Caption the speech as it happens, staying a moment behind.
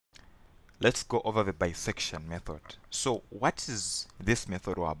let's go over the bisection method. So what is this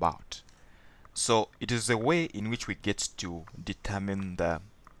method all about? So it is a way in which we get to determine the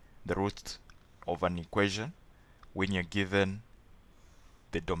root of an equation when you're given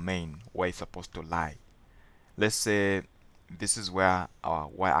the domain where it's supposed to lie. Let's say this is where our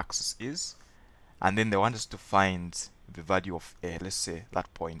y-axis is, and then they want us to find the value of a. Let's say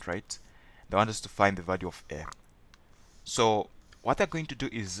that point, right? They want us to find the value of a. So what they're going to do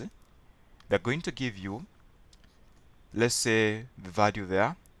is they're going to give you, let's say, the value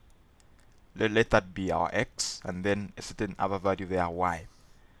there. Let that be our x, and then a certain other value there, y.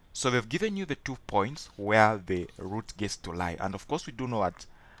 So they've given you the 2 points where the root gets to lie, and of course we do know that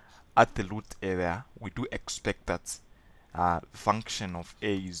at the root area we do expect that the function of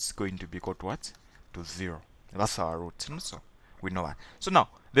a is going to be equal to what? To 0. That's our root, so we know that. So now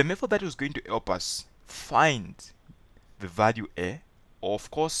the method that is going to help us find the value a, or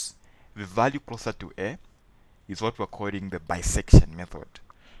of course the value closer to a, is what we're calling the bisection method.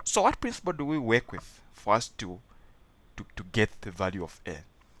 So what principle do we work with for us to get the value of a?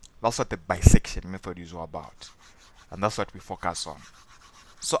 That's what the bisection method is all about, and that's what we focus on.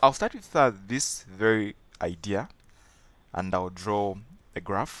 So I'll start with this very idea, and I'll draw a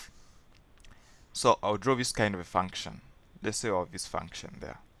graph. So I'll draw this kind of a function. Let's say of this function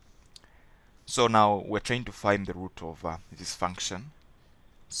there. So now we're trying to find the root of this function.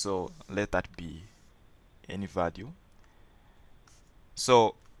 So let that be any value.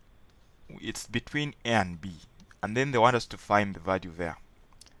 So it's between a and b, and then they want us to find the value there.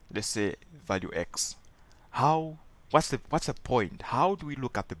 Let's say value x. What's the point? How do we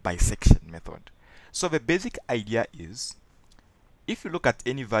look at the bisection method? So the basic idea is, if you look at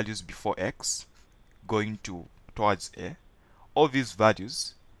any values before x going towards a, all these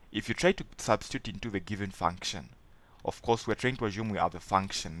values, if you try to substitute into the given function, of course we're trying to assume we have a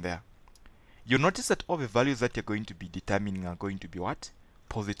function there. You notice that all the values that you're going to be determining are going to be what?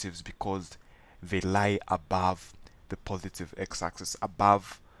 Positives, because they lie above the positive x-axis,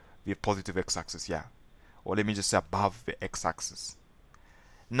 above the positive x-axis, yeah. Or let me just say above the x-axis.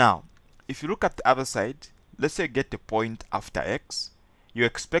 Now, if you look at the other side, let's say you get a point after x, you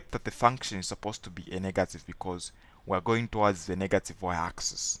expect that the function is supposed to be a negative because we're going towards the negative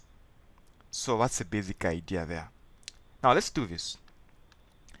y-axis. So that's the basic idea there. Now let's do this.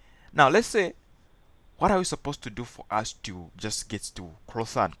 Now let's say, what are we supposed to do for us to just get to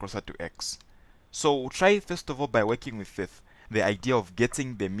closer and closer to x? So we'll try first of all by working with the idea of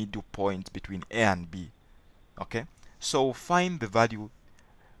getting the middle point between a and b. Okay, so find the value,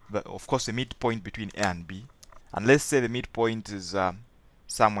 of course the midpoint between a and b, and let's say the midpoint is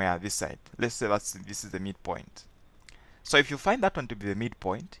somewhere this side. Let's say this is the midpoint. So if you find that one to be the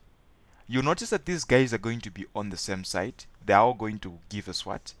midpoint, you notice that these guys are going to be on the same side. They are all going to give us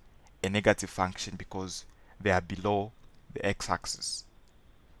what? A negative function, because they are below the x-axis.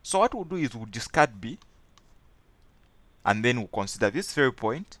 So what we'll do is we'll discard b, and then we'll consider this very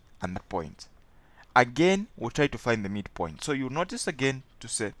point and that point. Again, we'll try to find the midpoint. So you'll notice again to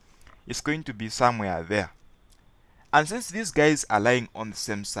say it's going to be somewhere there. And since these guys are lying on the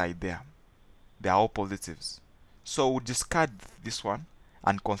same side there, they are all positives. So we'll discard this one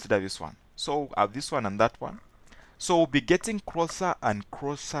and consider this one. So we'll have this one and that one. So we'll be getting closer and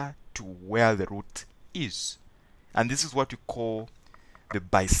closer to where the root is. And this is what we call the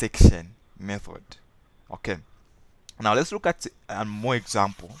bisection method. Okay. Now let's look at a more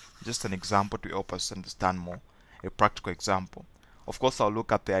example, just an example to help us understand more, a practical example. Of course, I'll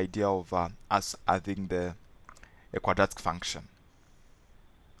look at the idea of us adding a quadratic function.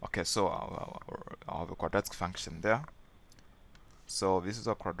 Okay, so I'll have a quadratic function there. So this is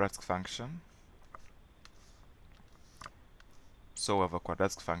a quadratic function. So we have a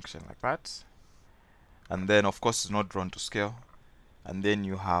quadratic function like that. And then, of course, it's not drawn to scale. And then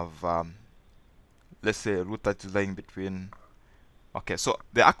you have let's say a root that is lying between. Okay, so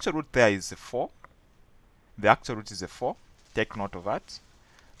the actual root there is a 4. The actual root is a 4. Take note of that.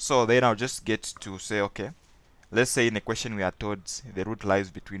 So then I'll just get to say, okay, let's say in a question we are told the root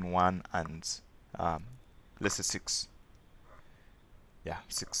lies between 1 and let's say 6. Yeah,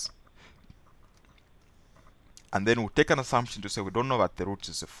 6. And then we'll take an assumption to say we don't know that the root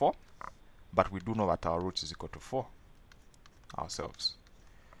is a 4, but we do know that our root is equal to 4 ourselves.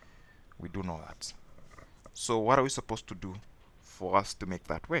 We do know that. So what are we supposed to do for us to make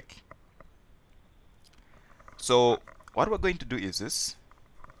that work? So what we're going to do is this.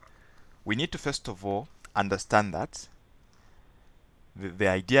 We need to first of all understand that the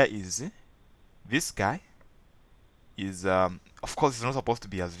idea is this guy is of course it's not supposed to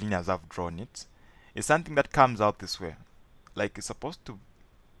be as linear as I've drawn it. It's something that comes out this way, like it's supposed to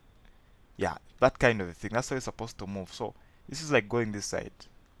Yeah, that kind of a thing. That's how it's supposed to move. So this is like going this side.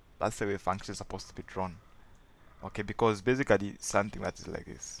 That's the way a function is supposed to be drawn. Okay, because basically something that is like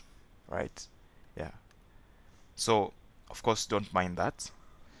this, right? Yeah. So of course don't mind that.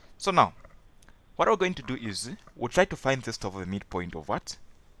 So now what we're going to do is we'll try to find first of all the midpoint of what?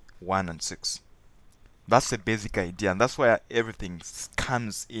 1 and 6. That's the basic idea, and that's where everything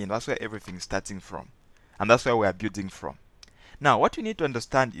comes in. That's where everything is starting from, and that's where we are building from. Now what you need to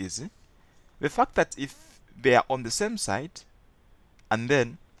understand is the fact that if they are on the same side, and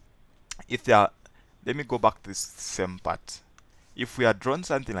then if they are, let me go back to this same part. If we are drawn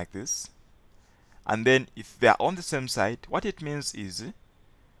something like this, and then if they are on the same side, what it means is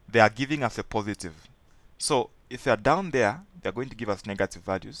they are giving us a positive. So if they are down there, they are going to give us negative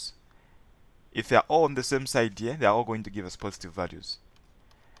values. If they are all on the same side here, they are all going to give us positive values.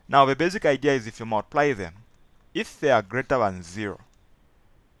 Now the basic idea is if you multiply them, if they are greater than 0,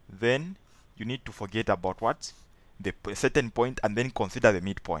 then you need to forget about what? The certain point, and then consider the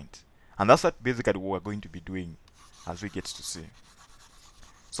midpoint. And that's what basically we're going to be doing as we get to see.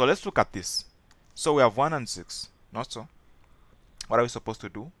 So let's look at this. So we have 1 and 6, not so. What are we supposed to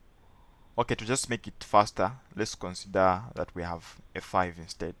do? Okay, to just make it faster, let's consider that we have a 5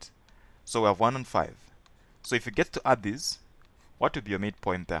 instead. So we have 1 and 5. So if you get to add these, what would be your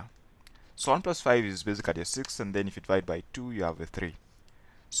midpoint there? So 1 plus 5 is basically a 6, and then if you divide by 2, you have a 3.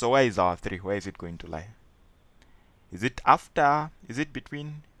 So where is our 3? Where is it going to lie? Is it after? Is it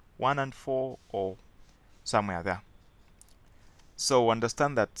between 1 and 4, or somewhere there? So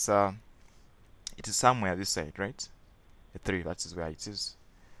understand that it is somewhere this side, right? A 3, that is where it is.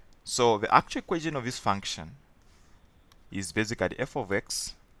 So the actual equation of this function is basically f of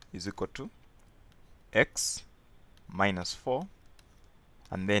x is equal to x minus 4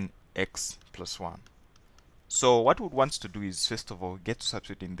 and then x plus 1. So what we want to do is first of all get to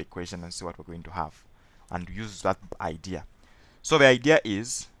substitute in the equation and see what we're going to have, and use that idea. So the idea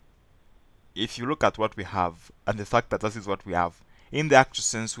is, if you look at what we have and the fact that this is what we have, in the actual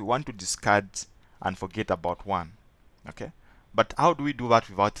sense we want to discard and forget about 1. Okay, but how do we do that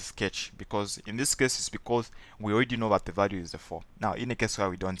without a sketch? Because in this case it's because we already know that the value is the 4. Now in a case where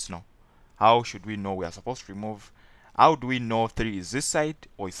we don't know, how should we know? We are supposed to remove. How do we know 3 is this side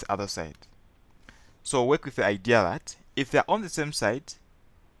or is the other side? So work with the idea that if they are on the same side,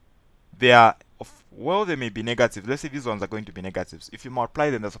 they are well, they may be negative. Let's say these ones are going to be negatives. If you multiply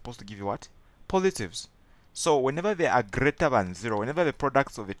them, they're supposed to give you what? Positives. So whenever they are greater than 0, whenever the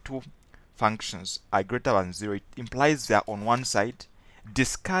products of the two functions are greater than 0, it implies they are on one side.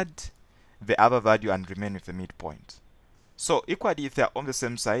 Discard the other value and remain with the midpoint. So equally, if they are on the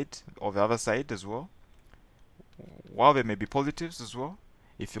same side or the other side as well, while they may be positives as well,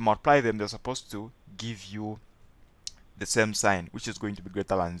 if you multiply them, they're supposed to give you the same sign, which is going to be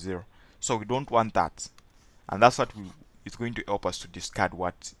greater than 0. So we don't want that, and that's what it's going to help us to discard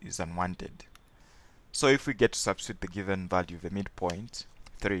what is unwanted. So if we get to substitute the given value, the midpoint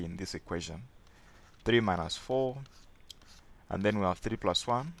 3 in this equation, 3 minus 4, and then we have 3 plus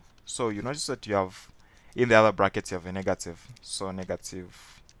 1. So you notice that you have in the other bracket you have a negative, so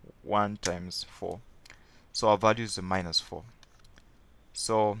negative 1 times 4. So our value is a minus 4.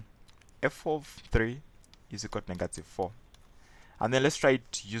 So f of 3 is equal to negative 4. And then let's try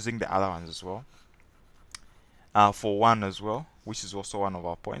it using the other ones as well. For 1 as well, which is also one of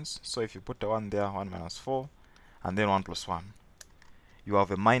our points. So if you put a 1 there, 1 minus 4, and then 1 plus 1, you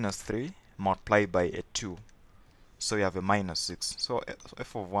have a minus 3 multiplied by a 2. So you have a minus 6. So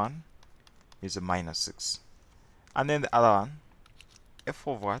f of 1 is a minus 6. And then the other one, f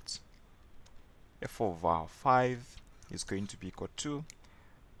of what? F of 5 is going to be equal to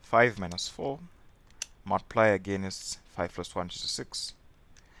 5 minus 4. Multiply again is 5 plus 1 is 6.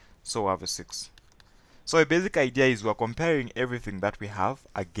 So we have a 6. So the basic idea is we're comparing everything that we have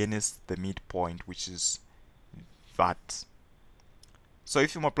against the midpoint, which is that. So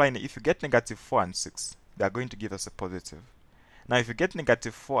if you multiply, if you get negative 4 and 6, they are going to give us a positive. Now if you get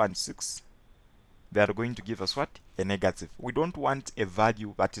negative 4 and 6, they are going to give us what? A negative. We don't want a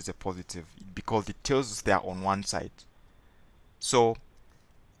value that is a positive because it tells us they are on one side. So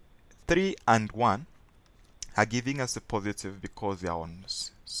 3 and 1 are giving us a positive because they are on the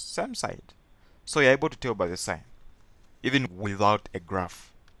same side. So you're able to tell by the sign, even without a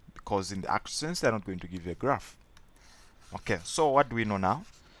graph, because in the actual sense they're not going to give you a graph. Okay, so what do we know now?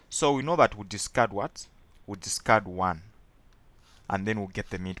 So we know that we discard what? We discard 1, and then we'll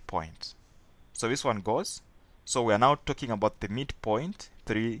get the midpoint. So this one goes. So we are now talking about the midpoint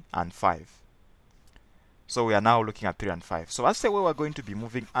 3 and 5. So we are now looking at 3 and 5. So that's the way we're going to be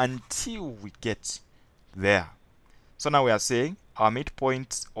moving until we get there. So now we are saying our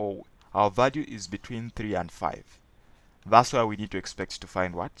midpoint, or our value is between 3 and 5. That's why we need to expect to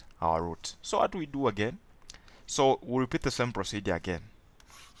find what? Our root. So what do we do again? So we'll repeat the same procedure again.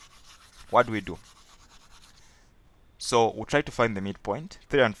 What do we do? So we'll try to find the midpoint.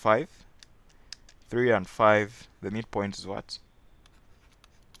 3 and 5. 3 and 5. The midpoint is what?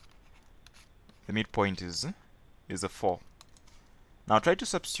 The midpoint is a 4. Now try to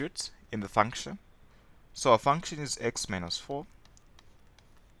substitute in the function. So our function is x minus 4,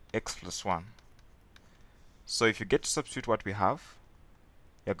 x plus 1. So if you get to substitute what we have,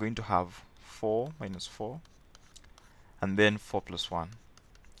 you're going to have 4 minus 4, and then 4 plus 1.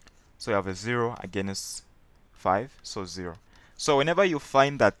 So you have a 0 against 5, so 0. So whenever you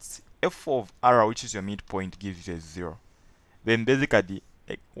find that f4 of r, which is your midpoint, gives you a 0, then basically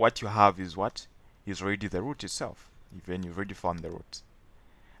what you have is what? Is already the root itself, even you've already found the root.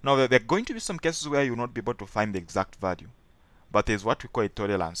 Now there are going to be some cases where you'll not be able to find the exact value, but there's what we call a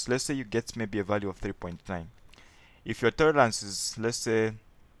tolerance. Let's say you get maybe a value of 3.9. If your tolerance is, let's say,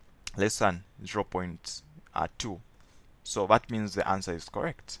 less than 0.2, so that means the answer is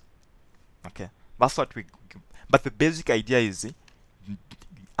correct. Okay, that's what we. But the basic idea is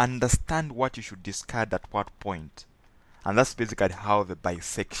understand what you should discard at what point, and that's basically how the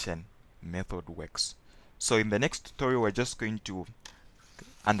bisection method works. So in the next tutorial, we're just going to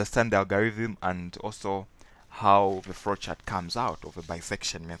understand the algorithm and also how the flowchart comes out of the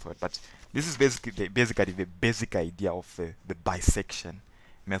bisection method. But this is basically the basic idea of the bisection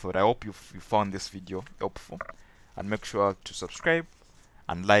method. I hope you found this video helpful, and make sure to subscribe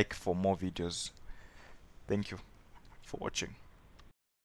and like for more videos. Thank you for watching.